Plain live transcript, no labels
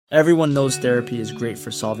Everyone knows therapy is great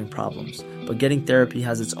for solving problems, but getting therapy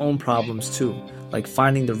has its own problems too, like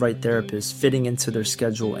finding the right therapist, fitting into their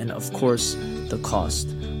schedule, and of course, the cost.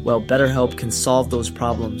 Well, BetterHelp can solve those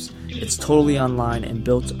problems. It's totally online and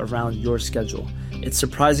built around your schedule. It's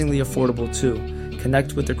surprisingly affordable too.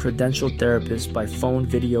 Connect with a credentialed therapist by phone,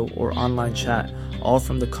 video, or online chat, all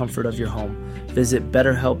from the comfort of your home. Visit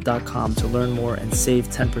BetterHelp.com to learn more and save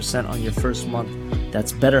 10% on your first month.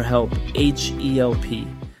 That's BetterHelp, H-E-L-P.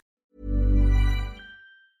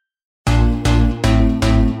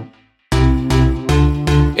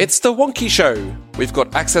 It's the Wonky Show. We've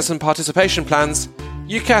got access and participation plans,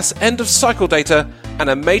 UCAS end-of-cycle data, and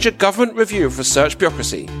a major government review of research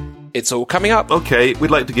bureaucracy. It's all coming up. Okay, we'd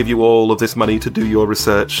like to give you all of this money to do your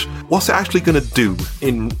research. What's it actually going to do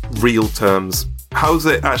in real terms? How's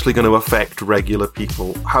it actually going to affect regular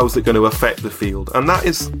people? How's it going to affect the field? And that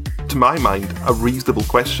is, to my mind, a reasonable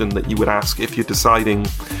question that you would ask if you're deciding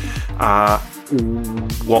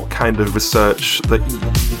what kind of research that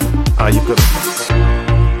you've got to...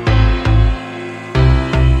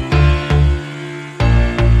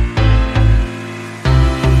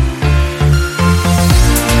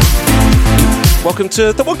 Welcome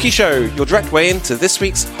to The Wonky Show, your direct way into this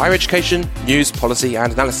week's higher education, news, policy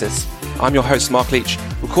and analysis. I'm your host, Mark Leach,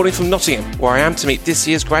 recording from Nottingham, where I am to meet this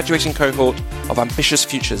year's graduating cohort of Ambitious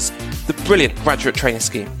Futures, the brilliant graduate training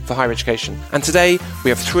scheme for higher education. And today, we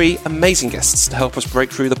have three amazing guests to help us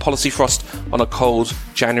break through the policy frost on a cold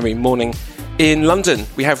January morning. In London,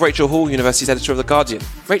 we have Rachel Hall, University's editor of The Guardian.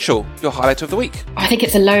 Rachel, your highlight of the week. I think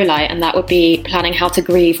it's a low light, and that would be planning how to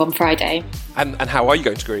grieve on Friday. And how are you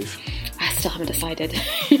going to grieve? I still haven't decided.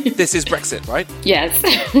 This is Brexit, right? Yes.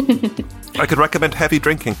 I could recommend heavy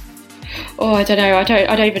drinking. Oh, I don't know. I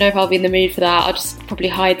don't even know if I'll be in the mood for that. I'll just probably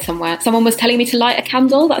hide somewhere. Someone was telling me to light a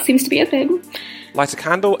candle. That seems to be a thing. Light a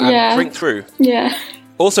candle and drink through. Yeah.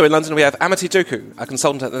 Also in London, we have Amity Doku, a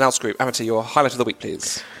consultant at the Nous Group. Amity, your highlight of the week,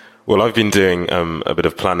 please. Well, I've been doing a bit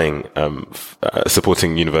of planning,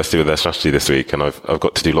 supporting university with their strategy this week, and I've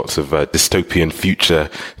got to do lots of dystopian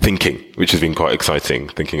future thinking, which has been quite exciting,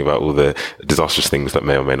 thinking about all the disastrous things that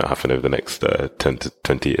may or may not happen over the next 10 to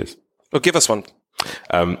 20 years. Well, give us one.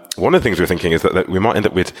 One of the things we're thinking is that we might end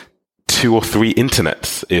up with 2 or 3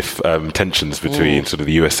 internets if tensions between sort of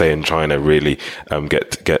the USA and China really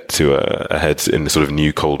get to a head in the sort of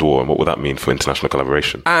new Cold War, and what would that mean for international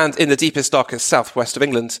collaboration? And in the deepest, darkest southwest of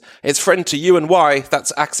England, it's friend to you and Y,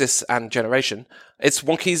 that's Axis and Generation. It's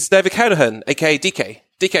Wonky's David Callaghan, aka DK.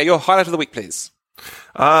 DK, your highlight of the week, please.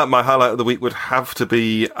 My highlight of the week would have to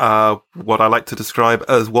be what I like to describe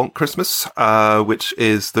as Wonk Christmas, which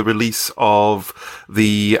is the release of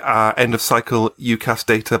the end-of-cycle UCAS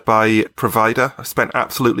data by provider. I spent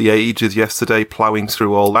absolutely ages yesterday ploughing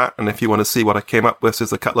through all that, and if you want to see what I came up with,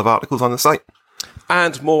 there's a couple of articles on the site.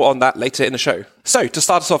 And more on that later in the show. So, to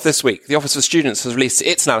start us off this week, the Office of Students has released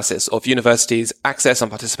its analysis of universities' access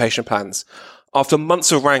and participation plans. After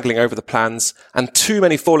months of wrangling over the plans and too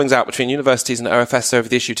many fallings out between universities and OFS over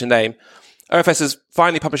the issue to name, OFS has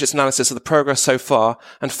finally published its analysis of the progress so far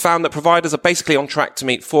and found that providers are basically on track to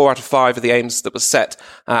meet 4 out of 5 of the aims that were set,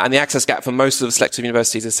 and the access gap for most of the selective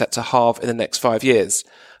universities is set to halve in the next 5 years.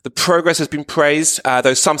 The progress has been praised,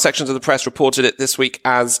 though some sections of the press reported it this week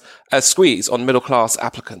as a squeeze on middle-class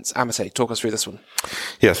applicants. Amity, talk us through this one.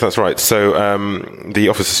 Yes, that's right. So the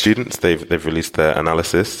Office of Students, they've released their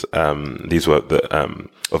analysis. These were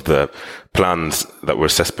of the plans that were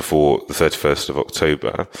assessed before the 31st of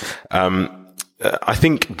October. I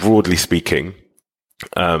think, broadly speaking,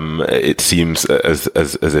 it seems as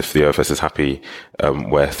if the OFS is happy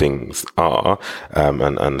where things are,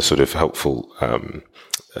 and sort of helpful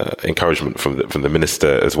encouragement from the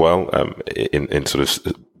minister as well, in sort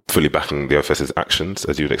of fully backing the OFS's actions,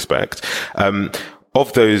 as you would expect.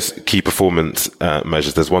 Of those key performance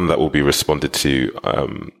measures, there's one that will be responded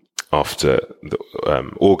to after the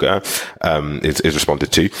Augur is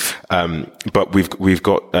responded to, but we've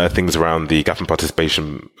got things around the gap in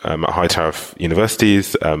participation at high tariff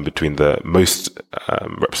universities between the most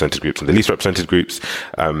represented groups and the least represented groups.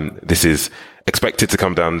 This is expected to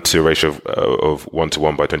come down to a ratio of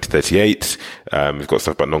 1-to-1 by 2038. We've got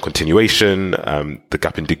stuff about non-continuation, the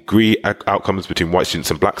gap in degree outcomes between white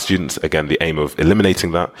students and black students. Again, the aim of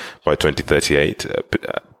eliminating that by 2038,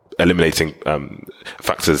 eliminating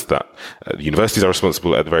factors that universities are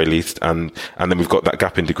responsible at the very least. And then we've got that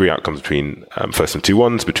gap in degree outcomes between first and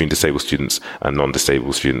 2-1s, between disabled students and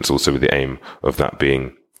non-disabled students, also with the aim of that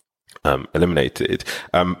being eliminated.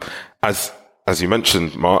 As you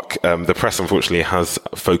mentioned, Mark, the press unfortunately has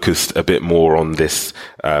focused a bit more on this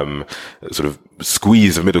sort of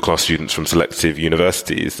squeeze of middle-class students from selective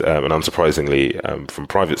universities, and unsurprisingly, from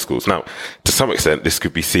private schools. Now, to some extent, this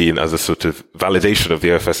could be seen as a sort of validation of the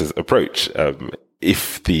OFS's approach.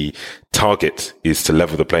 If the target is to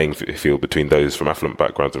level the playing field between those from affluent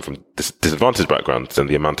backgrounds and from disadvantaged backgrounds, then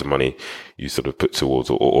the amount of money you sort of put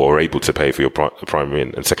towards or are able to pay for your primary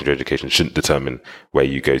and secondary education shouldn't determine where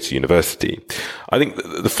you go to university. I think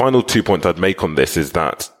the final 2 points I'd make on this is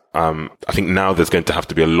that I think now there's going to have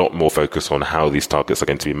to be a lot more focus on how these targets are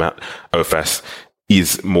going to be met. OFS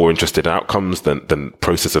is more interested in outcomes than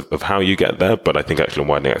process of how you get there. But I think actually on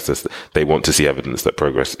widening access, they want to see evidence that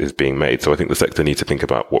progress is being made. So I think the sector needs to think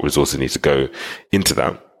about what resources need to go into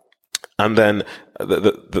that. And then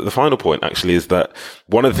the final point actually is that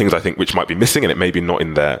one of the things I think which might be missing, and it may be not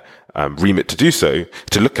in their remit to do so,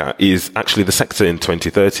 to look at, is actually the sector in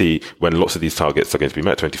 2030, when lots of these targets are going to be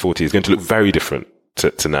met, 2040, is going to look very different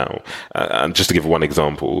to now. And just to give one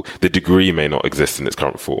example, the degree may not exist in its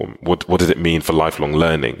current form. What does it mean for lifelong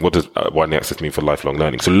learning? What does widening access mean for lifelong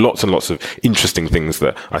learning? So lots and lots of interesting things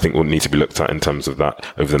that I think will need to be looked at in terms of that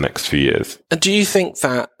over the next few years. And do you think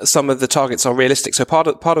that some of the targets are realistic? So part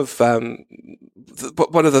of some of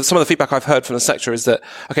the feedback I've heard from the sector is that,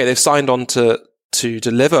 okay, they've signed on to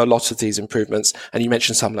deliver a lot of these improvements. And you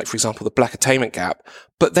mentioned some, like, for example, the black attainment gap,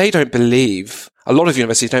 but they don't believe, a lot of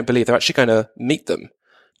universities don't believe they're actually going to meet them.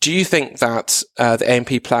 Do you think that the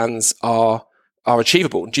AMP plans are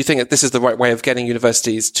achievable? Do you think that this is the right way of getting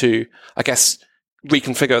universities to, I guess,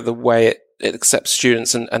 reconfigure the way it accepts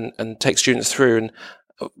students and takes students through? And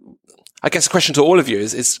I guess the question to all of you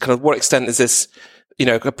is kind of what extent is this, you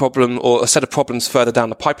know, a problem or a set of problems further down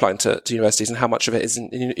the pipeline to universities, and how much of it is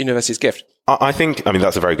in universities' gift? I mean,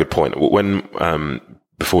 that's a very good point. When,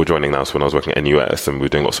 before joining NAUS, when I was working at NUS and we were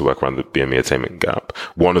doing lots of work around the BME attainment gap,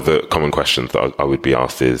 one of the common questions that I would be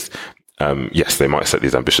asked is, yes, they might set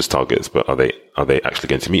these ambitious targets, but are they actually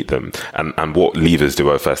going to meet them? And what levers do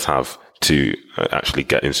OFS have to actually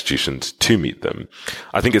get institutions to meet them?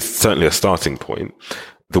 I think it's certainly a starting point.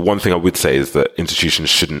 The one thing I would say is that institutions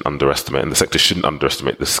shouldn't underestimate, and the sector shouldn't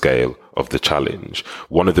underestimate, the scale of the challenge.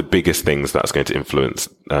 One of the biggest things that's going to influence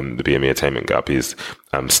the BME attainment gap is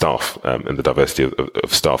staff and the diversity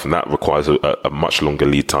of staff, and that requires a much longer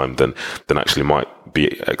lead time than actually might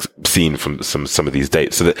be seen from some of these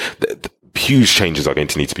dates. So the huge changes are going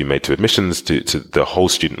to need to be made to admissions, to the whole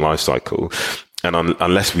student life cycle. And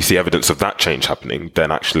unless we see evidence of that change happening,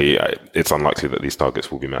 then actually it's unlikely that these targets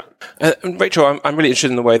will be met. Rachel, I'm really interested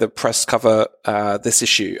in the way the press cover this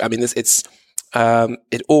issue. I mean,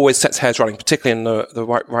 it always sets hairs running, particularly in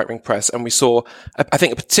the right-wing press. And we saw, I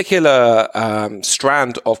think, a particular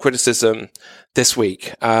strand of criticism this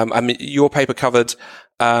week. I mean, your paper covered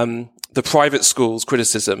the private schools'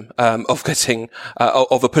 criticism of getting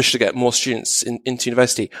of a push to get more students into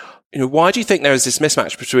university. You know, why do you think there is this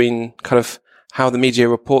mismatch between kind of how the media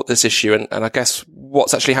report this issue and I guess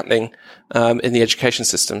what's actually happening in the education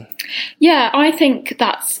system? Yeah, I think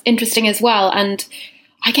that's interesting as well. And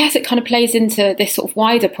I guess it kind of plays into this sort of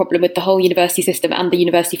wider problem with the whole university system and the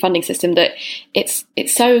university funding system, that it's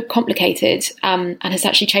so complicated and has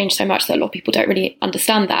actually changed so much that a lot of people don't really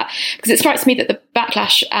understand that. Because it strikes me that the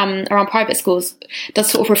backlash around private schools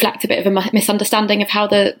does sort of reflect a bit of a misunderstanding of how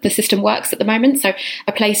the system works at the moment. So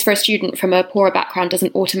a place for a student from a poorer background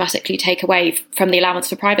doesn't automatically take away from the allowance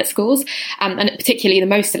for private schools. And particularly the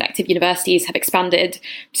most selective universities have expanded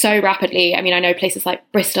so rapidly. I mean, I know places like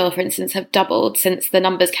Bristol, for instance, have doubled since the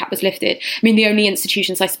numbers cap was lifted. I mean, the only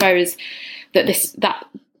institutions, I suppose, that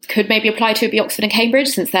could maybe apply to would be Oxford and Cambridge,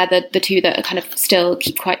 since they're the two that are kind of still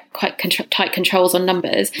keep quite tight controls on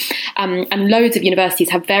numbers. And loads of universities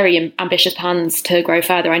have very ambitious plans to grow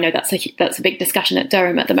further. I know that's a big discussion at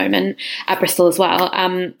Durham at the moment, at Bristol as well. I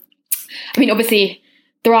mean, obviously,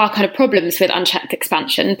 there are kind of problems with unchecked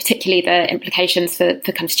expansion, particularly the implications for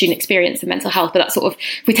kind of student experience and mental health. But that's sort of,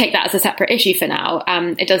 if we take that as a separate issue for now,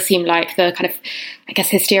 it does seem like the kind of, I guess,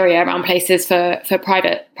 hysteria around places for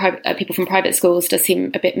private people from private schools does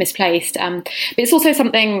seem a bit misplaced. But it's also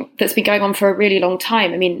something that's been going on for a really long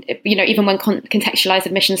time. I mean, even when contextualized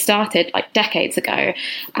admission started, like decades ago,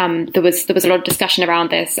 there was a lot of discussion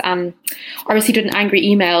around this. I received an angry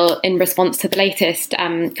email in response to the latest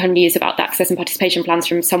kind of news about the access and participation plans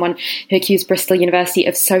from someone who accused Bristol University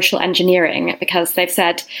of social engineering, because they've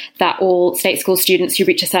said that all state school students who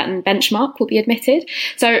reach a certain benchmark will be admitted.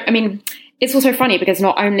 So, I mean, it's also funny because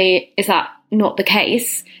not only is that not the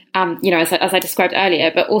case, as I described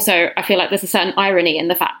earlier. But also, I feel like there's a certain irony in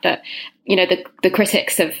the fact that, the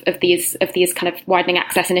critics of these kind of widening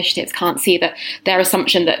access initiatives can't see that their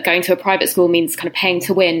assumption that going to a private school means kind of paying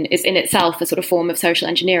to win is in itself a sort of form of social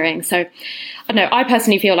engineering. So, I don't know, I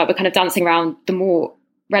personally feel like we're kind of dancing around the more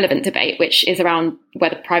relevant debate, which is around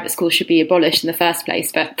whether private schools should be abolished in the first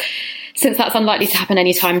place. But since that's unlikely to happen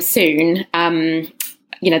anytime soon,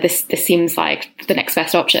 this seems like the next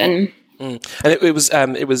best option. And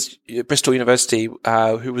it was Bristol University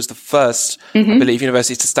who was the first, I believe,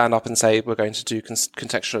 university to stand up and say we're going to do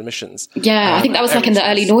contextual admissions. Yeah, I think that was like in the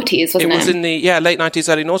early noughties, wasn't it? It was in the late 90s,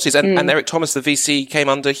 early noughties, and Eric Thomas, the VC, came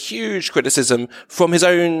under huge criticism from his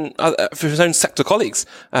own sector colleagues,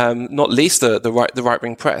 not least the right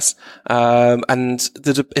wing press. And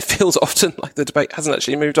it feels often like the debate hasn't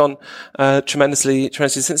actually moved on tremendously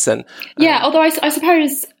since then. Yeah, although I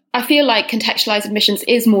suppose I feel like contextualised admissions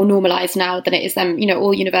is more normalised now than it is them.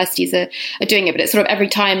 All universities are doing it, but it's sort of every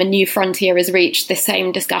time a new frontier is reached, the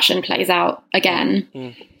same discussion plays out again.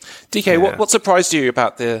 DK, what surprised you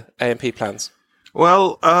about the AMP plans?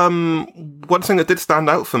 Well, one thing that did stand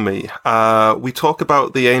out for me, we talk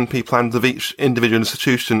about the ANP plans of each individual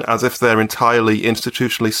institution as if they're entirely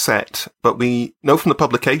institutionally set, but we know from the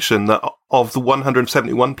publication that of the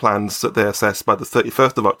 171 plans that they assessed by the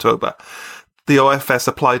 31st of October, the OFS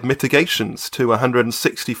applied mitigations to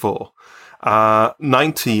 164.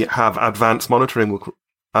 90 have advanced monitoring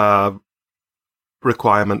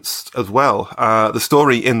requirements as well. The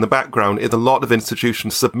story in the background is a lot of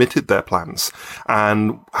institutions submitted their plans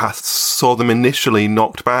and saw them initially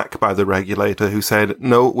knocked back by the regulator, who said,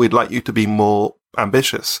 no, we'd like you to be more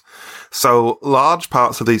ambitious. So large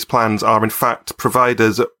parts of these plans are in fact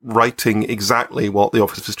providers writing exactly what the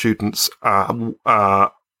Office for Students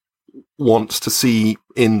wants to see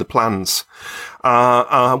in the plans.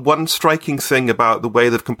 One striking thing about the way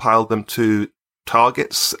they've compiled them to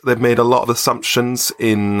targets, they've made a lot of assumptions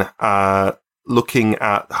in looking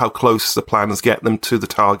at how close the plans get them to the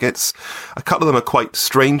targets. A couple of them are quite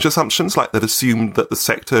strange assumptions, like they've assumed that the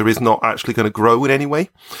sector is not actually going to grow in any way,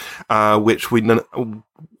 which we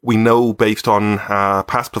know based on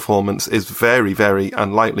past performance is very, very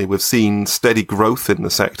unlikely. We've seen steady growth in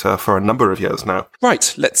the sector for a number of years now.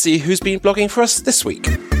 Right, let's see who's been blogging for us this week.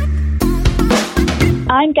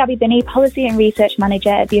 I'm Gabby Binney, Policy and Research Manager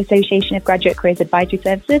at the Association of Graduate Careers Advisory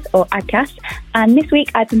Services, or AGCAS, and this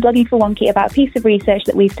week I've been blogging for Wonky about a piece of research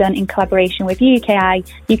that we've done in collaboration with UKI,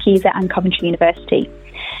 UKISA and Coventry University.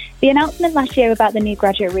 The announcement last year about the new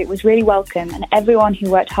graduate route was really welcome, and everyone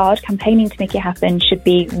who worked hard campaigning to make it happen should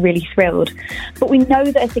be really thrilled. But we know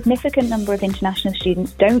that a significant number of international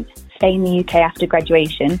students don't stay in the UK after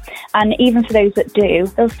graduation, and even for those that do,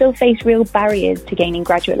 they'll still face real barriers to gaining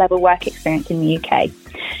graduate level work experience in the UK.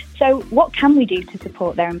 So what can we do to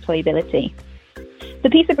support their employability?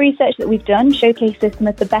 The piece of research that we've done showcases some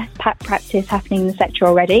of the best practice happening in the sector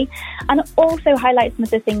already, and also highlights some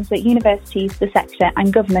of the things that universities, the sector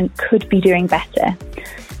and government could be doing better.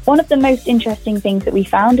 One of the most interesting things that we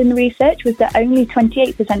found in the research was that only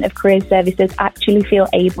 28% of careers services actually feel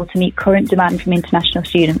able to meet current demand from international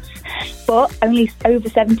students, but only over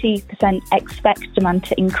 70% expect demand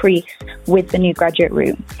to increase with the new graduate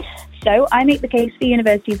route. So I make the case for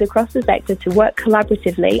universities across the sector to work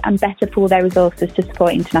collaboratively and better pool their resources to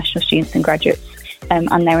support international students and graduates and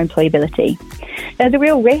their employability. There's a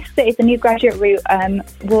real risk that if the new graduate route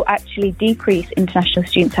will actually decrease international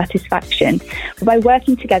student satisfaction. But by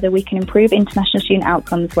working together, we can improve international student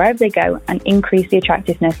outcomes wherever they go and increase the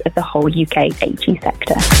attractiveness of the whole UK HE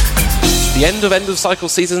sector. The end of cycle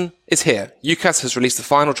season is here. UCAS has released the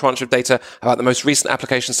final tranche of data about the most recent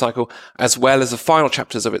application cycle, as well as the final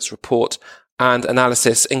chapters of its report and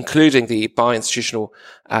analysis, including the bi-institutional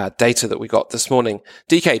data that we got this morning.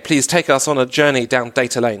 DK, please take us on a journey down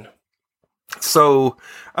data lane. So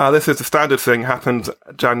this is a standard thing, happens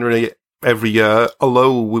January every year,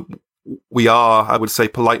 although we are, I would say,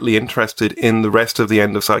 politely interested in the rest of the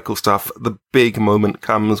end of cycle stuff. The big moment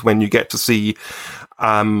comes when you get to see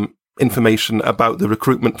information about the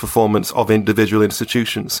recruitment performance of individual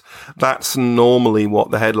institutions. That's normally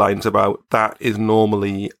what the headline's about. That is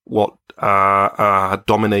normally what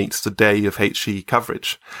dominates the day of HE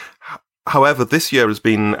coverage. However, this year has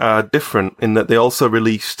been different in that they also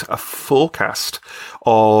released a forecast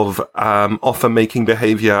of offer-making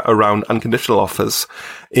behaviour around unconditional offers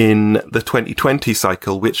in the 2020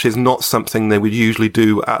 cycle, which is not something they would usually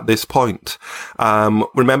do at this point.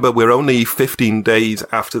 Remember, we're only 15 days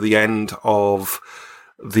after the end of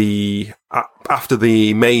after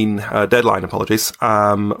the main deadline, for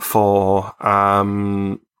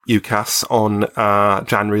UCAS on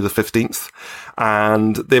January the 15th,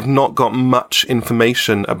 and they've not got much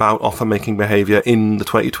information about offer-making behaviour in the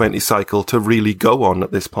 2020 cycle to really go on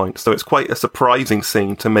at this point. So it's quite a surprising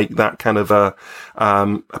thing to make that kind of a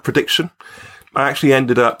prediction. I actually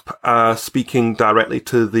ended up speaking directly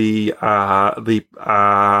to the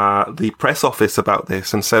press office about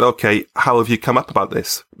this and said, "Okay, how have you come up about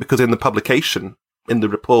this?" Because in the publication, in the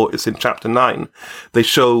report, it's in chapter 9, they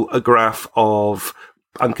show a graph of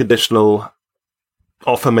unconditional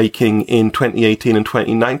offer making in 2018 and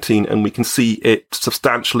 2019, and we can see it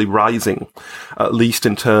substantially rising, at least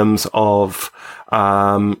in terms of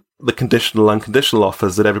the conditional, unconditional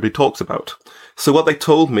offers that everybody talks about. So what they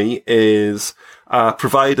told me is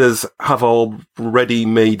providers have already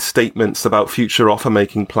made statements about future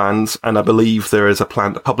offer-making plans, and I believe there is a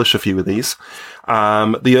plan to publish a few of these.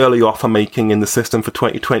 The early offer-making in the system for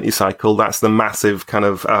 2020 cycle, that's the massive kind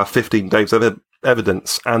of 15 days of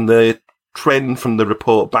evidence, and the trend from the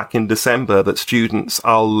report back in December that students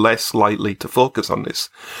are less likely to focus on this.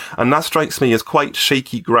 And that strikes me as quite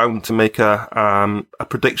shaky ground to make a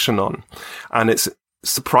prediction on. And it's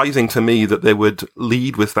surprising to me that they would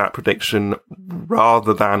lead with that prediction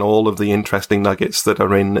rather than all of the interesting nuggets that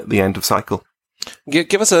are in the end of cycle.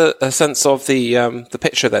 Give us a sense of the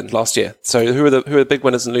picture then last year. So who are the big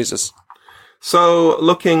winners and losers? So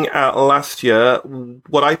looking at last year,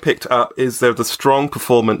 what I picked up is there's a strong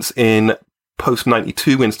performance in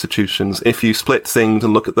post-92 institutions. If you split things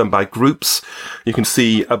and look at them by groups, you can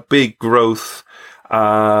see a big growth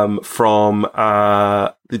from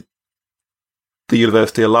the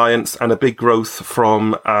University Alliance and a big growth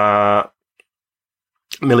from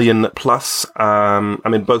Million Plus.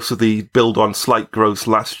 Both of the build on slight growth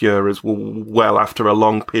last year as well after a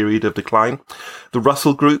long period of decline. The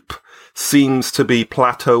Russell Group seems to be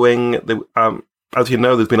plateauing. As you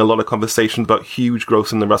know, there's been a lot of conversation about huge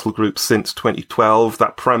growth in the Russell Group since 2012.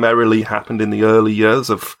 That primarily happened in the early years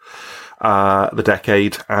of the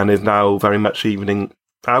decade and is now very much evening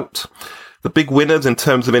out. The big winners in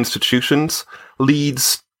terms of institutions,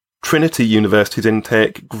 Leeds Trinity University's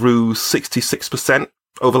intake grew 66%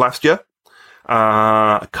 over last year.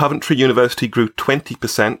 Coventry University grew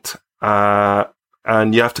 20%.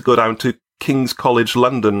 And you have to go down to King's College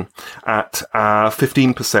London at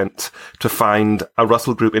 15% to find a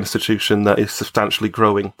Russell Group institution that is substantially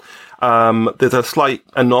growing. There's a slight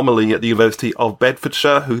anomaly at the University of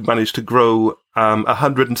Bedfordshire, who managed to grow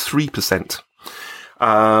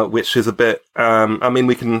 103%, which is a bit...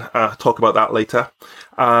 we can talk about that later.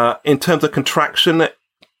 In terms of contraction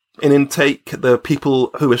in intake, the people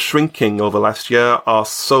who are shrinking over last year are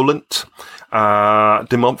Solent,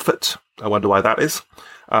 De Montfort. I wonder why that is.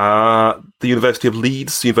 The University of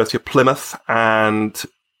Leeds, the University of Plymouth, and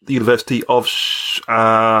the University of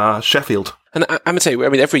Sheffield. And I'm going to tell you,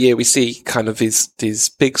 every year we see kind of these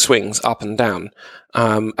big swings up and down.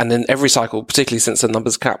 And then every cycle, particularly since the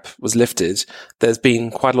numbers cap was lifted, there's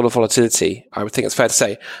been quite a lot of volatility, I would think it's fair to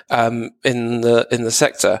say, in the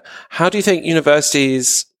sector. How do you think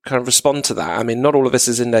universities kind of respond to that? Not all of this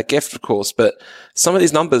is in their gift, of course, but some of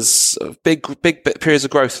these numbers, big periods of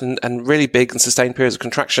growth and really big and sustained periods of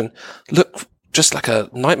contraction, look just like a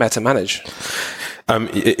nightmare to manage.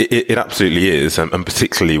 It absolutely is, and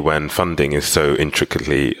particularly when funding is so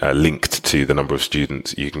intricately linked to the number of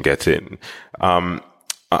students you can get in. I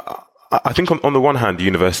think on the one hand,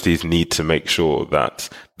 universities need to make sure that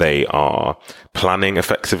they are planning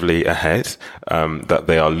effectively ahead, that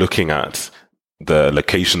they are looking at the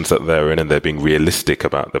locations that they're in and they're being realistic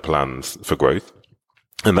about the plans for growth.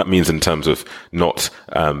 And that means in terms of not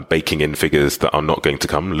baking in figures that are not going to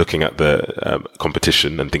come, looking at the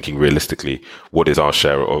competition and thinking realistically, what is our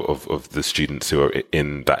share of the students who are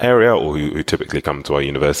in that area or who typically come to our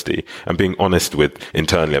university, and being honest with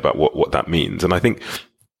internally about what that means. And I think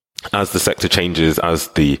as the sector changes, as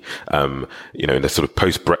the, in the sort of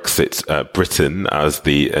post-Brexit Britain, as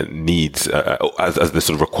the needs, as the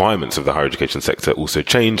sort of requirements of the higher education sector also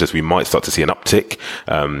change, as we might start to see an uptick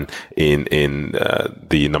in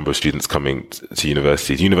the number of students coming to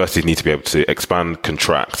universities. Universities need to be able to expand,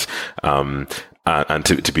 contract, and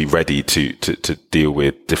to be ready to deal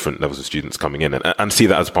with different levels of students coming in, and see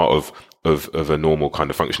that as part of a normal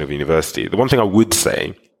kind of function of university. The one thing I would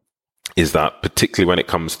say is that particularly when it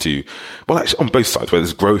comes to, well, actually on both sides, whether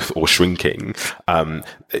it's growth or shrinking,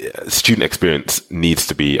 student experience needs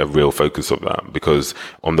to be a real focus of that. Because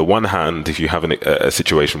on the one hand, if you have a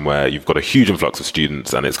situation where you've got a huge influx of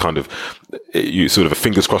students and it's kind of, you sort of a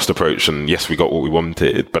fingers crossed approach, and yes, we got what we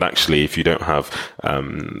wanted, but actually if you don't have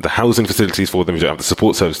the housing facilities for them, you don't have the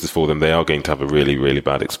support services for them, they are going to have a really, really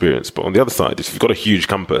bad experience. But on the other side, if you've got a huge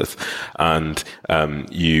campus and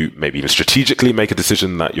you maybe even strategically make a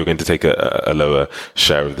decision that you're going to take a lower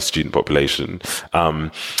share of the student population,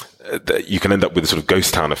 you can end up with a sort of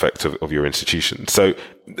ghost town effect of your institution. So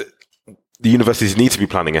the universities need to be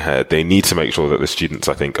planning ahead. They need to make sure that the students,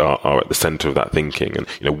 I think, are at the center of that thinking.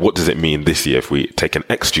 And, what does it mean this year if we take an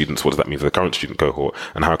X students? What does that mean for the current student cohort?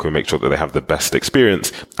 And how can we make sure that they have the best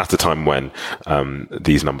experience at a time when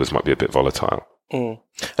these numbers might be a bit volatile?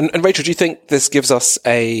 And Rachel, do you think this gives us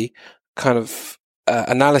a kind of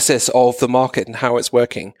analysis of the market and how it's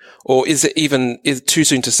working, or is it too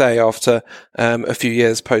soon to say after a few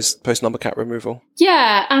years post number cap removal?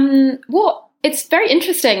 Yeah, it's very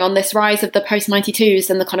interesting on this rise of the post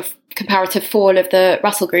 92s and the kind of comparative fall of the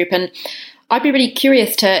Russell Group, and I'd be really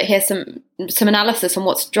curious to hear some analysis on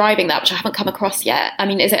what's driving that, which I haven't come across yet. I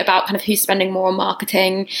mean, is it about kind of who's spending more on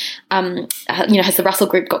marketing? Has the Russell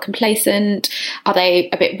Group got complacent? Are they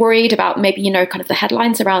a bit worried about maybe, kind of the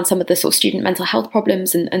headlines around some of the sort of student mental health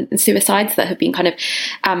problems and suicides that have been kind of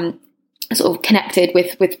sort of connected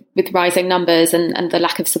with rising numbers and the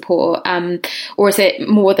lack of support, or is it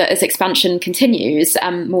more that as expansion continues,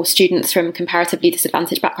 more students from comparatively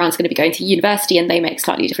disadvantaged backgrounds are going to be going to university and they make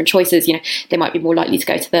slightly different choices? They might be more likely to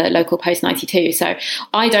go to the local post 92. So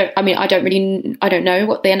I don't know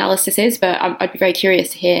what the analysis is, but I'd be very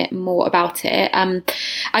curious to hear more about it.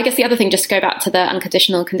 I guess the other thing, just to go back to the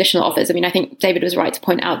unconditional and conditional offers, I mean, I think David was right to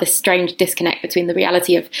point out this strange disconnect between the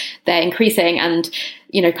reality of their increasing and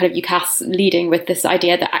kind of UCAS leading with this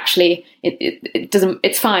idea that actually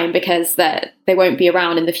it's fine because that they won't be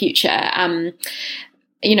around in the future. That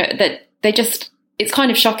it's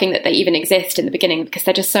kind of shocking that they even exist in the beginning because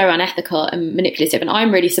they're just so unethical and manipulative. And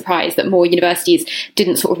I'm really surprised that more universities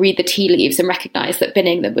didn't sort of read the tea leaves and recognise that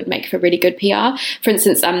binning them would make for really good PR. For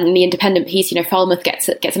instance, in the Independent piece, Falmouth gets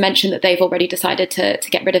a mention that they've already decided to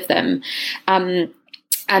get rid of them. And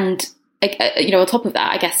on top of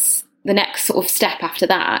that, I guess the next sort of step after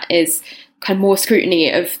that is kind of more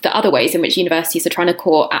scrutiny of the other ways in which universities are trying to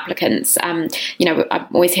court applicants. I'm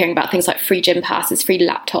always hearing about things like free gym passes, free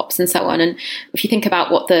laptops and so on. And if you think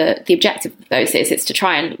about what the objective of those is, it's to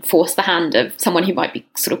try and force the hand of someone who might be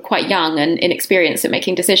sort of quite young and inexperienced at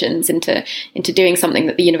making decisions into doing something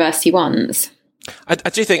that the university wants. I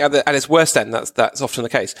do think at its worst end, that's often the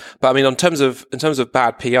case. But I mean, in terms of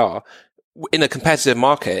bad PR, in a competitive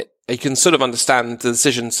market, you can sort of understand the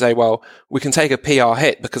decision to say, well, we can take a PR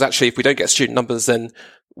hit because actually if we don't get student numbers, then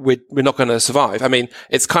we're not going to survive. I mean,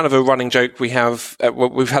 it's kind of a running joke we've had at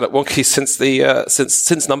Wonky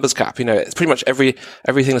since numbers cap. It's pretty much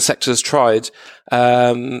everything the sector has tried.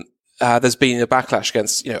 There's been a backlash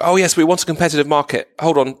against, oh yes, we want a competitive market.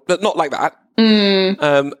 Hold on, but not like that.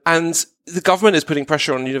 And the government is putting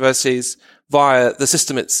pressure on universities via the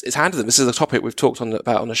system it's handed them. This is a topic we've talked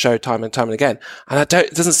about on the show time and again. And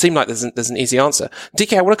it doesn't seem like there's an easy answer.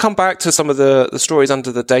 DK, I want to come back to some of the stories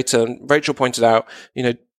under the data. And Rachel pointed out,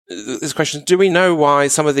 this question, do we know why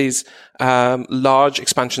some of these large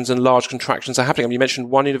expansions and large contractions are happening? I mean, you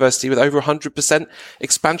mentioned one university with over 100%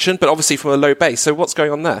 expansion, but obviously from a low base. So what's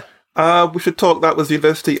going on there? We should talk, that was the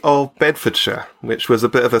University of Bedfordshire, which was a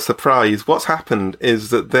bit of a surprise. What's happened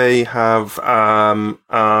is that they have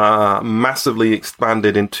massively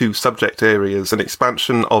expanded in two subject areas, an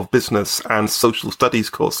expansion of business and social studies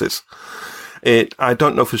courses. I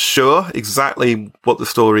don't know for sure exactly what the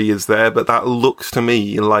story is there, but that looks to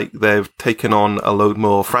me like they've taken on a load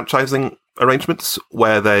more franchising arrangements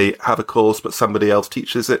where they have a course but somebody else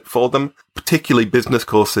teaches it for them. Particularly business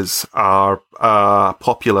courses are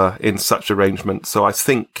popular in such arrangements. So I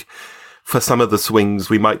think for some of the swings,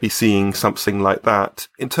 we might be seeing something like that.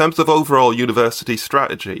 In terms of overall university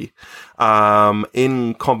strategy,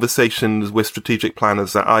 in conversations with strategic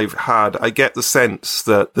planners that I've had, I get the sense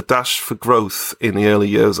that the dash for growth in the early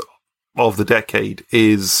years of the decade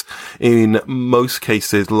is, in most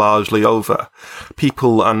cases, largely over.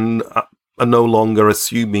 People are no longer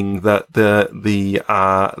assuming that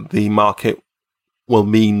the market will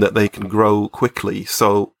mean that they can grow quickly.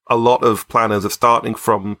 So a lot of planners are starting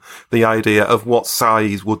from the idea of what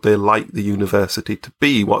size would they like the university to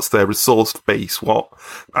be? What's their resource base? What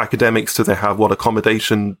academics do they have? What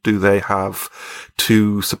accommodation do they have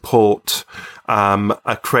to support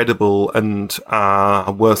a credible and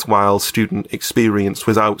worthwhile student experience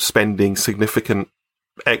without spending significant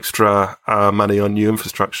extra money on new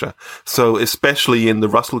infrastructure. So especially in the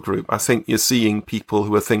Russell Group, I think you're seeing people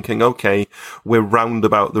who are thinking, okay, we're round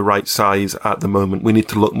about the right size at the moment. We need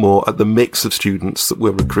to look more at the mix of students that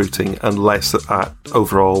we're recruiting and less at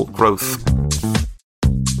overall growth.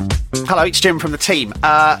 Hello, it's Jim from the team.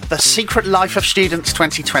 The Secret Life of Students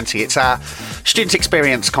 2020. It's our student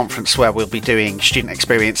experience conference where we'll be doing student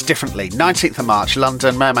experience differently. 19th of March,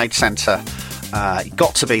 London, Mermaid Centre. You've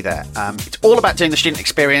got to be there. It's all about doing the student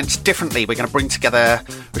experience differently. We're going to bring together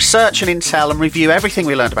research and intel and review everything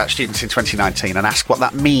we learned about students in 2019 and ask what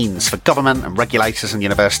that means for government and regulators and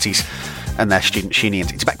universities and their student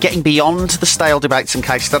unions. It's about getting beyond the stale debates and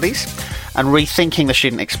case studies and rethinking the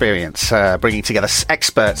student experience, bringing together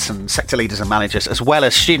experts and sector leaders and managers, as well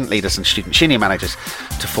as student leaders and student union managers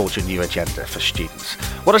to forge a new agenda for students.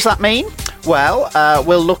 What does that mean? Well,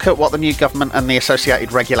 we'll look at what the new government and the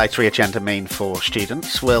associated regulatory agenda mean for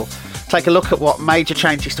students. We'll take a look at what major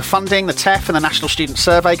changes to funding, the TEF and the National Student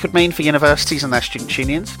Survey could mean for universities and their student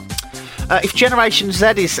unions. If Generation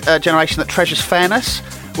Z is a generation that treasures fairness,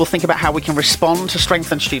 we'll think about how we can respond to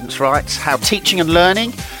strengthen students' rights, how teaching and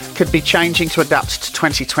learning could be changing to adapt to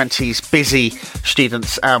 2020's busy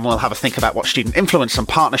students, and we'll have a think about what student influence and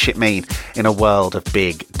partnership mean in a world of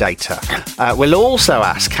big data. We'll also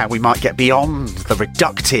ask how we might get beyond the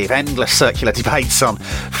reductive, endless circular debates on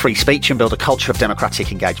free speech and build a culture of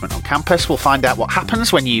democratic engagement on campus. We'll find out what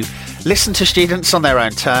happens when you listen to students on their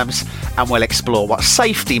own terms, and we'll explore what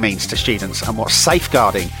safety means to students and what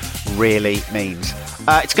safeguarding really means.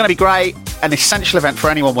 It's going to be great, an essential event for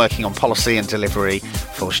anyone working on policy and delivery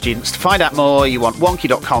for students. To find out more, you want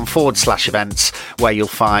wonky.com/events, where you'll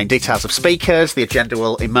find details of speakers. The agenda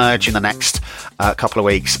will emerge in the next couple of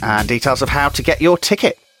weeks, and details of how to get your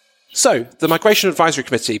ticket. So, the Migration Advisory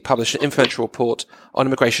Committee published an influential report on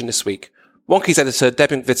immigration this week. Wonky's editor,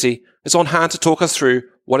 Debbie McVitie, is on hand to talk us through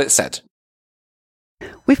what it said.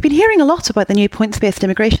 We've been hearing a lot about the new points-based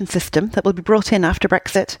immigration system that will be brought in after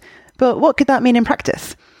Brexit, but what could that mean in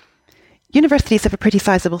practice? Universities have a pretty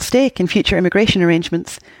sizable stake in future immigration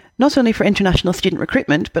arrangements, not only for international student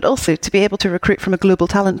recruitment, but also to be able to recruit from a global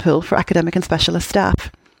talent pool for academic and specialist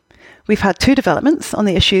staff. We've had 2 developments on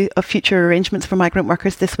the issue of future arrangements for migrant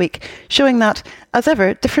workers this week, showing that, as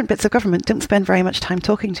ever, different bits of government don't spend very much time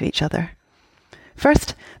talking to each other.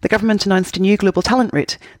 First, the government announced a new global talent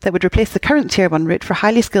route that would replace the current Tier 1 route for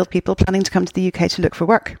highly skilled people planning to come to the UK to look for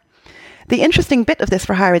work. The interesting bit of this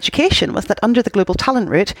for higher education was that under the global talent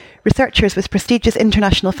route, researchers with prestigious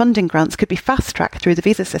international funding grants could be fast-tracked through the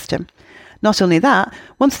visa system. Not only that,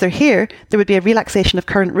 once they're here, there would be a relaxation of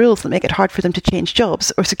current rules that make it hard for them to change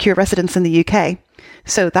jobs or secure residence in the UK.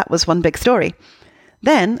 So that was one big story.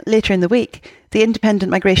 Then, later in the week, the Independent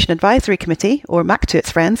Migration Advisory Committee, or MAC to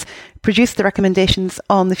its friends, produced the recommendations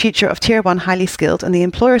on the future of Tier 1 highly skilled and the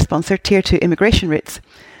employer-sponsored Tier 2 immigration routes.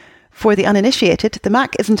 For the uninitiated, the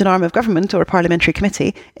MAC isn't an arm of government or a parliamentary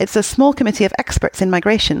committee. It's a small committee of experts in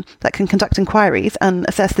migration that can conduct inquiries and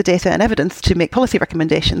assess the data and evidence to make policy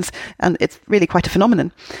recommendations, and it's really quite a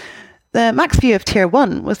phenomenon. The MAC's view of Tier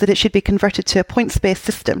 1 was that it should be converted to a points-based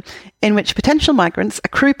system in which potential migrants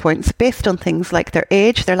accrue points based on things like their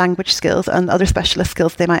age, their language skills and other specialist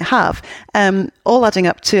skills they might have, all adding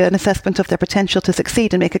up to an assessment of their potential to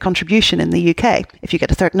succeed and make a contribution in the UK. If you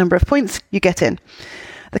get a certain number of points, you get in.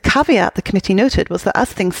 The caveat the committee noted was that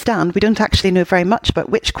as things stand, we don't actually know very much about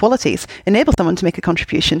which qualities enable someone to make a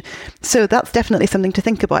contribution, so that's definitely something to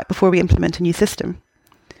think about before we implement a new system.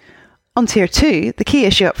 On Tier 2, the key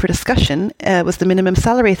issue up for discussion was the minimum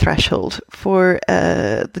salary threshold for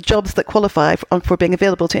the jobs that qualify for being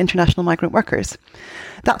available to international migrant workers.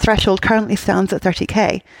 That threshold currently stands at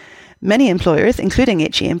 30k. Many employers, including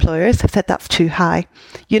HE employers, have said that's too high.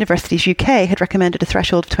 Universities UK had recommended a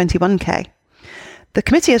threshold of 21k. The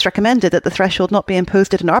committee has recommended that the threshold not be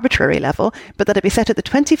imposed at an arbitrary level, but that it be set at the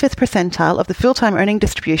 25th percentile of the full-time earning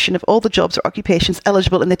distribution of all the jobs or occupations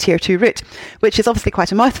eligible in the Tier 2 route, which is obviously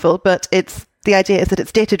quite a mouthful, but the idea is that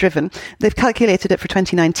it's data-driven. They've calculated it for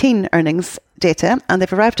 2019 earnings data, and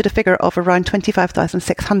they've arrived at a figure of around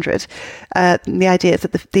 25,600. The idea is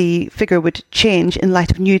that the figure would change in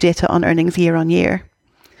light of new data on earnings year on year.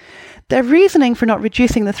 Their reasoning for not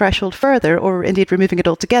reducing the threshold further, or indeed removing it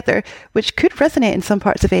altogether, which could resonate in some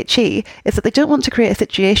parts of HE, is that they don't want to create a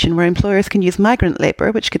situation where employers can use migrant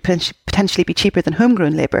labour, which could potentially be cheaper than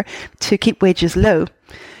homegrown labour, to keep wages low.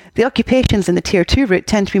 The occupations in the Tier 2 route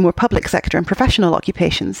tend to be more public sector and professional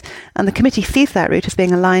occupations, and the committee sees that route as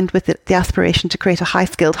being aligned with the aspiration to create a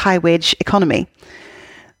high-skilled, high-wage economy.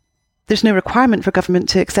 There's no requirement for government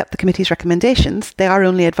to accept the committee's recommendations. They are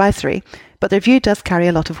only advisory, but their view does carry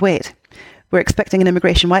a lot of weight. We're expecting an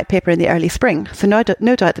immigration white paper in the early spring, so no doubt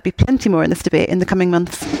there'll be plenty more in this debate in the coming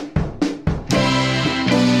months.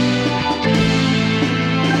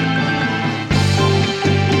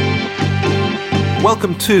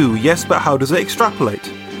 Welcome to Yes, But How Does It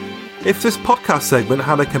Extrapolate? If this podcast segment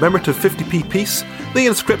had a commemorative 50p piece, the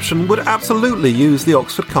inscription would absolutely use the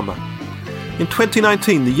Oxford comma. In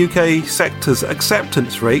 2019, the UK sector's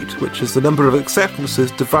acceptance rate, which is the number of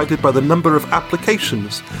acceptances divided by the number of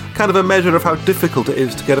applications, kind of a measure of how difficult it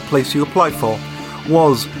is to get a place you apply for,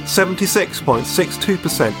 was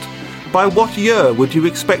 76.62%. By what year would you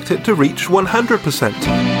expect it to reach 100%?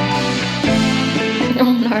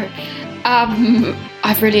 Oh no. I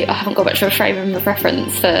haven't got much of a frame of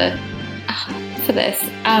reference for this.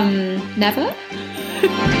 Never?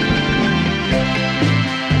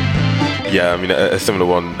 Yeah, I mean, a similar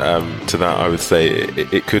one to that, I would say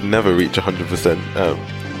it could never reach 100%.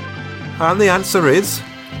 And the answer is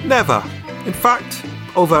never. In fact,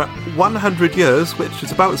 over 100 years, which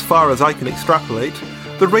is about as far as I can extrapolate,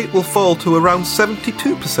 the rate will fall to around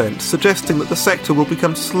 72%, suggesting that the sector will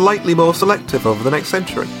become slightly more selective over the next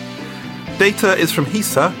century. Data is from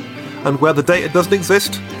HESA, and where the data doesn't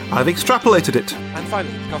exist, I've extrapolated it. And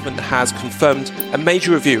finally, the government has confirmed a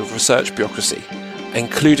major review of research bureaucracy,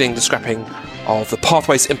 including the scrapping of the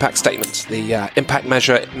Pathways Impact Statement, the impact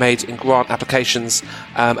measure made in grant applications,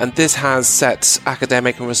 and this has set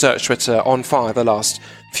academic and research Twitter on fire the last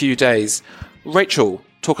few days. Rachel,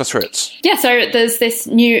 talk us through it. Yeah, so there's this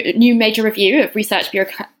new major review of research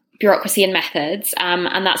bureaucracy and methods,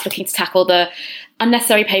 and that's looking to tackle the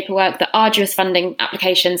unnecessary paperwork, the arduous funding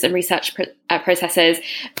applications and research processes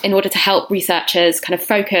in order to help researchers kind of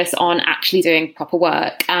focus on actually doing proper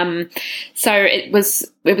work. So it was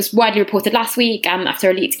widely reported last week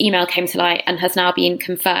after a leaked email came to light and has now been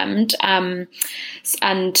confirmed. And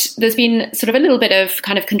there's been sort of a little bit of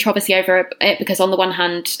kind of controversy over it because on the one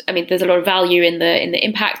hand, I mean, there's a lot of value in the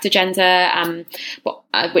impact agenda,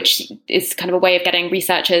 which is kind of a way of getting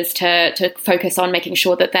researchers to focus on making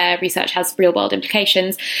sure that their research has real world implications.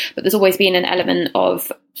 But there's always been an element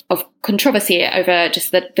of controversy over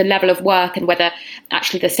just the level of work and whether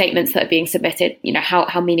actually the statements that are being submitted,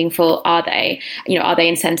 how meaningful are they? Are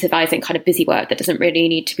they incentivizing kind of busy work that doesn't really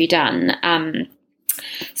need to be done?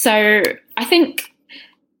 So I think,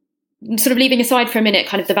 sort of leaving aside for a minute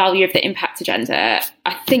kind of the value of the impact agenda,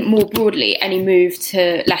 I think more broadly any move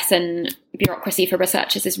to lessen bureaucracy for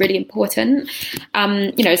researchers is really important.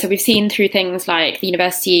 So we've seen through things like the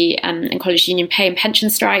university and college union pay and pension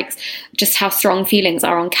strikes, just how strong feelings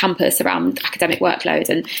are on campus around academic workload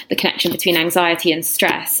and the connection between anxiety and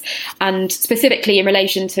stress. And specifically in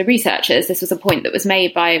relation to researchers, this was a point that was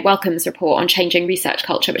made by Wellcome's report on changing research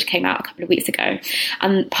culture, which came out a couple of weeks ago.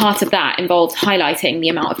 And part of that involved highlighting the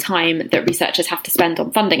amount of time that researchers have to spend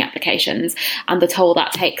on funding applications and the toll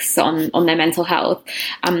that takes on their mental health.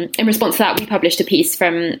 In response to that, we published a piece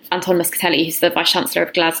from Anton Muscatelli, who's the Vice-Chancellor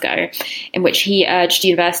of Glasgow, in which he urged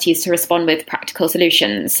universities to respond with practical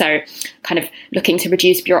solutions, so kind of looking to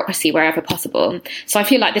reduce bureaucracy wherever possible. So I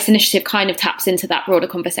feel like this initiative kind of taps into that broader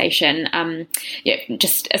conversation.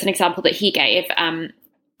 Just as an example that he gave,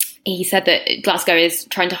 he said that Glasgow is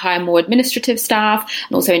trying to hire more administrative staff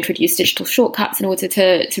and also introduce digital shortcuts in order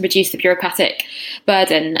to reduce the bureaucratic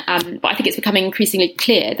burden. But I think it's becoming increasingly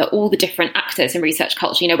clear that all the different actors in research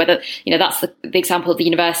culture, whether, that's the example of the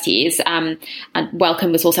universities, and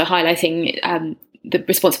Wellcome was also highlighting the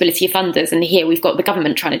responsibility of funders. And here we've got the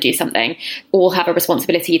government trying to do something, all have a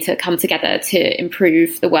responsibility to come together to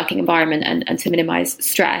improve the working environment and to minimise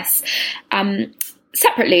stress.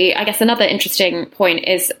 Separately, I guess another interesting point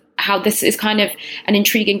is how this is kind of an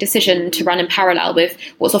intriguing decision to run in parallel with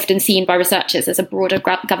what's often seen by researchers as a broader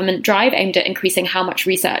government drive aimed at increasing how much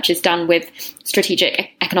research is done with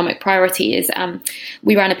strategic economic priorities.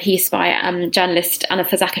 We ran a piece by journalist Anna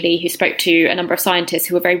Fazakali, who spoke to a number of scientists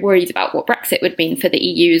who were very worried about what Brexit would mean for the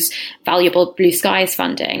EU's valuable Blue Skies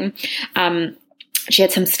funding. She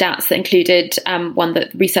had some stats that included one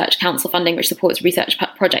that Research Council funding, which supports research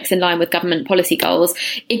projects in line with government policy goals,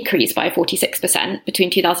 increased by 46%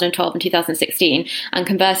 between 2012 and 2016. And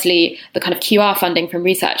conversely, the kind of QR funding from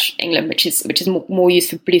Research England, which is more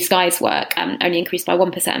used for Blue Skies work, only increased by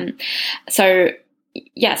 1%. So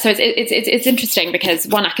it's interesting because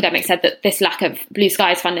one academic said that this lack of Blue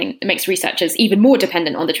Skies funding makes researchers even more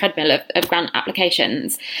dependent on the treadmill of grant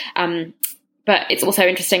applications. But it's also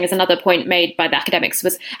interesting, as another point made by the academics,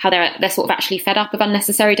 was how they're sort of actually fed up of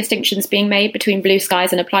unnecessary distinctions being made between blue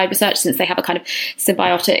skies and applied research, since they have a kind of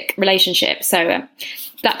symbiotic relationship. So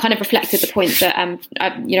that kind of reflected the point that,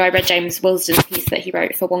 I read James Wilsden's piece that he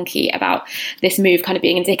wrote for Wonky about this move kind of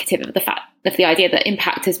being indicative of the idea that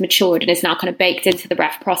impact has matured and is now kind of baked into the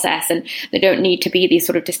REF process, and there don't need to be these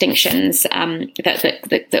sort of distinctions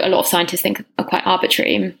that a lot of scientists think are quite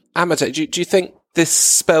arbitrary. Amita, do you think this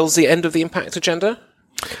spells the end of the impact agenda?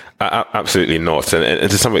 Absolutely not,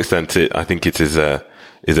 and to some extent, I think it is a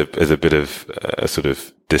bit of a sort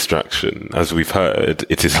of distraction. As we've heard,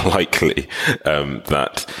 it is likely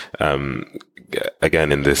that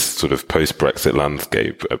again, in this sort of post-Brexit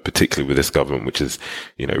landscape, particularly with this government, which is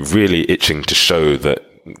really itching to show that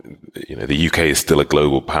the UK is still a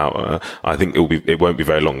global power, I think it won't be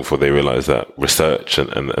very long before they realise that research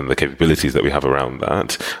and the capabilities that we have around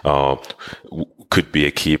that could be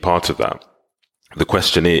a key part of that. The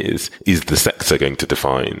question is the sector going to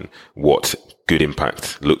define what good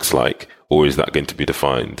impact looks like, or is that going to be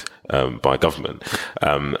defined by government?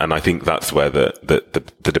 And I think that's where the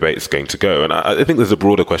debate is going to go. And I think there's a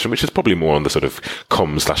broader question, which is probably more on the sort of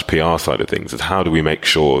comms/PR side of things, is how do we make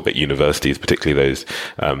sure that universities, particularly those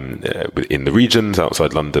in the regions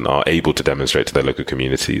outside London, are able to demonstrate to their local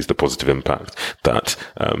communities the positive impact that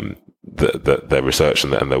their research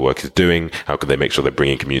and their work is doing? How can they make sure they're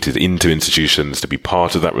bringing communities into institutions to be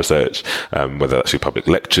part of that research, whether that's through public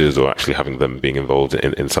lectures or actually having them being involved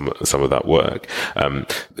in some of that work?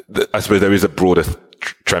 I suppose there is a broader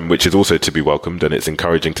trend which is also to be welcomed, and it's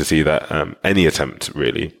encouraging to see that any attempt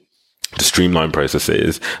really to streamline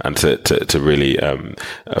processes and to really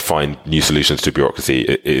find new solutions to bureaucracy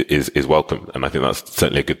is welcome, and I think that's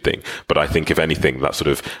certainly a good thing. But I think, if anything, that sort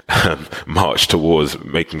of march towards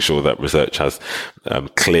making sure that research has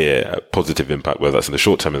clear positive impact, whether that's in the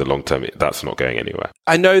short term or the long term, that's not going anywhere.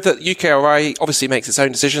 I know that UKRI obviously makes its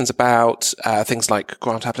own decisions about things like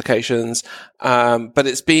grant applications, but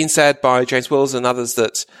it's been said by James Wills and others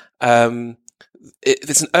that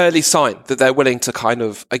it's an early sign that they're willing to kind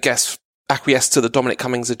of, I guess, acquiesce to the Dominic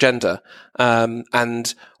Cummings agenda.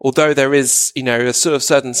 And although there is, a sort of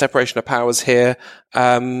certain separation of powers here,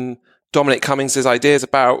 Dominic Cummings' ideas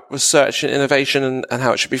about research and innovation and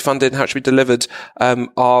how it should be funded and how it should be delivered,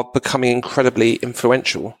 are becoming incredibly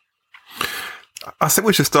influential. I think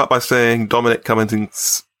we should start by saying Dominic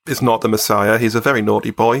Cummings is not the Messiah. He's a very naughty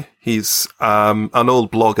boy. He's an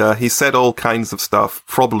old blogger. He said all kinds of stuff.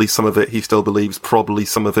 Probably some of it he still believes. Probably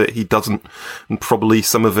some of it he doesn't. And probably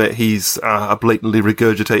some of it he's blatantly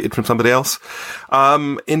regurgitated from somebody else.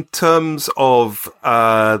 In terms of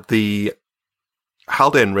the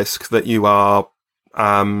Haldane risk that you are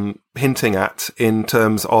hinting at in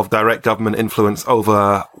terms of direct government influence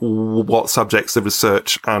over what subjects of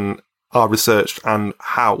research are researched and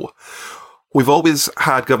how, we've always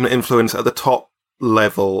had government influence at the top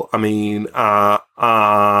level. I mean,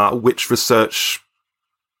 which research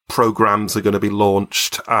programs are going to be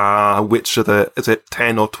launched? Which are is it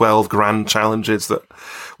 10 or 12 grand challenges that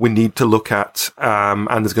we need to look at? And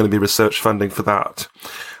there's going to be research funding for that.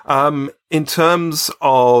 In terms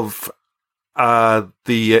of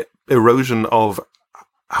the erosion of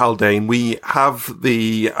Haldane, we have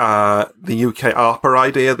the UK ARPA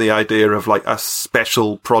idea, the idea of like a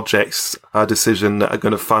special projects decision that are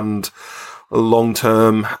going to fund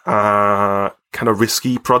long-term kind of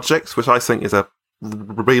risky projects, which I think is a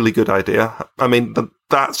really good idea. I mean,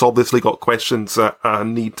 that's obviously got questions that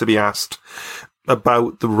need to be asked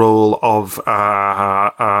about the role of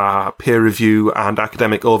peer review and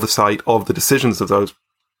academic oversight of the decisions of those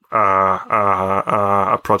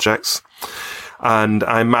projects. And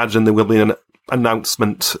I imagine there will be an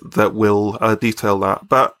announcement that will detail that.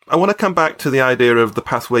 But I want to come back to the idea of the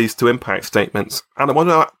pathways to impact statements, and I want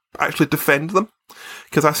to actually defend them,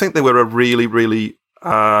 because I think they were a really, really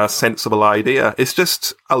sensible idea. It's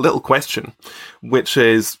just a little question, which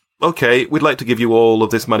is, okay, we'd like to give you all of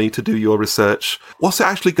this money to do your research. What's it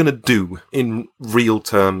actually going to do in real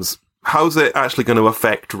terms? How's it actually going to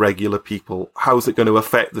affect regular people? How's it going to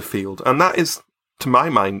affect the field? And that is, to my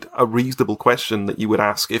mind, a reasonable question that you would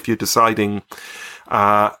ask if you're deciding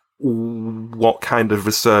what kind of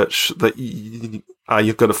research that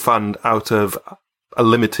you're going to fund out of a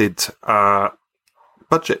limited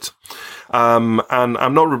budget. And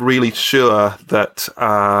I'm not really sure that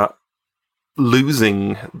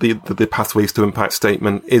losing the Pathways to Impact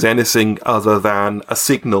statement is anything other than a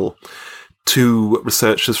signal to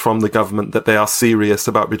researchers from the government that they are serious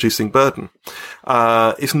about reducing burden.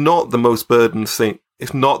 It's not the most burdensome.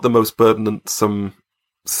 It's not the most burdensome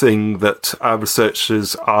thing that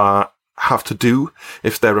researchers have to do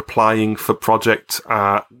if they're applying for project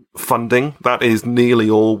funding. That is nearly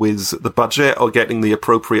always the budget or getting the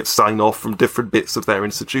appropriate sign-off from different bits of their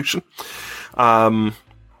institution. And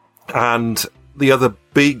the other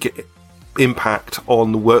big impact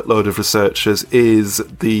on the workload of researchers is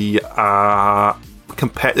the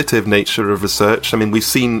competitive nature of research. I mean, we've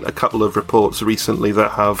seen a couple of reports recently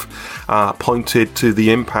that have pointed to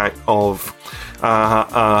the impact of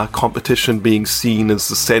competition being seen as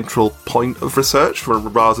the central point of research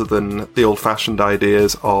rather than the old-fashioned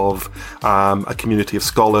ideas of a community of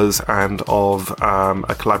scholars and of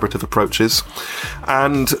a collaborative approaches.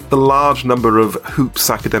 And the large number of hoops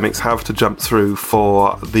academics have to jump through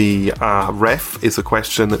for the ref is a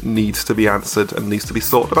question that needs to be answered and needs to be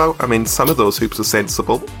thought about. I mean, some of those hoops are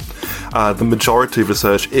sensible. The majority of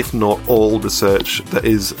research, if not all research that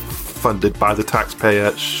is funded by the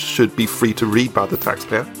taxpayer, should be free to read by the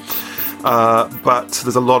taxpayer. But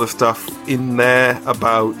there's a lot of stuff in there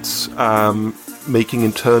about making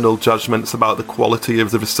internal judgments about the quality of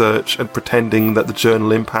the research and pretending that the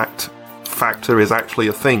journal impact factor is actually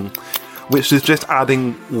a thing, which is just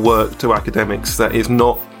adding work to academics that is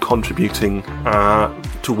not contributing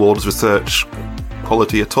towards research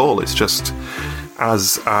quality at all. It's just,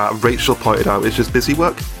 as Rachel pointed out, it's just busy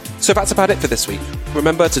work. So that's about it for this week.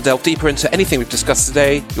 Remember to delve deeper into anything we've discussed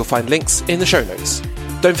today. You'll find links in the show notes.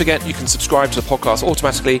 Don't forget you can subscribe to the podcast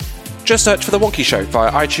automatically. Just search for The Wonky Show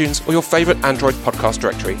via iTunes or your favourite Android podcast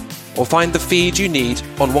directory. Or find the feed you need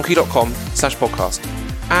on wonky.com/podcast.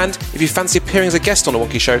 And if you fancy appearing as a guest on The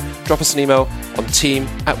Wonky Show, drop us an email on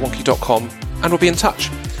team@wonky.com and we'll be in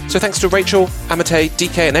touch. So thanks to Rachel, Amate,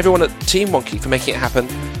 DK and everyone at Team Wonky for making it happen.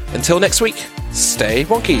 Until next week, stay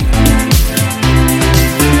wonky.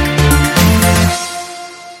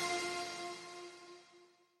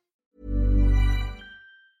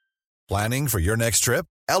 Planning for your next trip?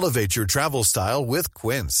 Elevate your travel style with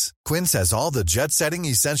Quince. Quince has all the jet-setting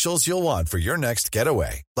essentials you'll want for your next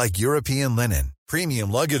getaway, like European linen,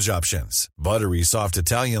 premium luggage options, buttery soft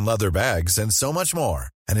Italian leather bags, and so much more.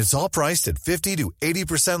 And it's all priced at 50 to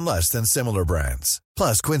 80% less than similar brands.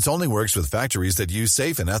 Plus, Quince only works with factories that use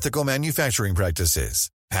safe and ethical manufacturing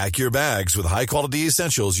practices. Pack your bags with high-quality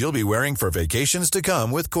essentials you'll be wearing for vacations to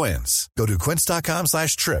come with Quince. Go to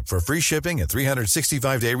quince.com/trip for free shipping and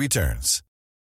 365-day returns.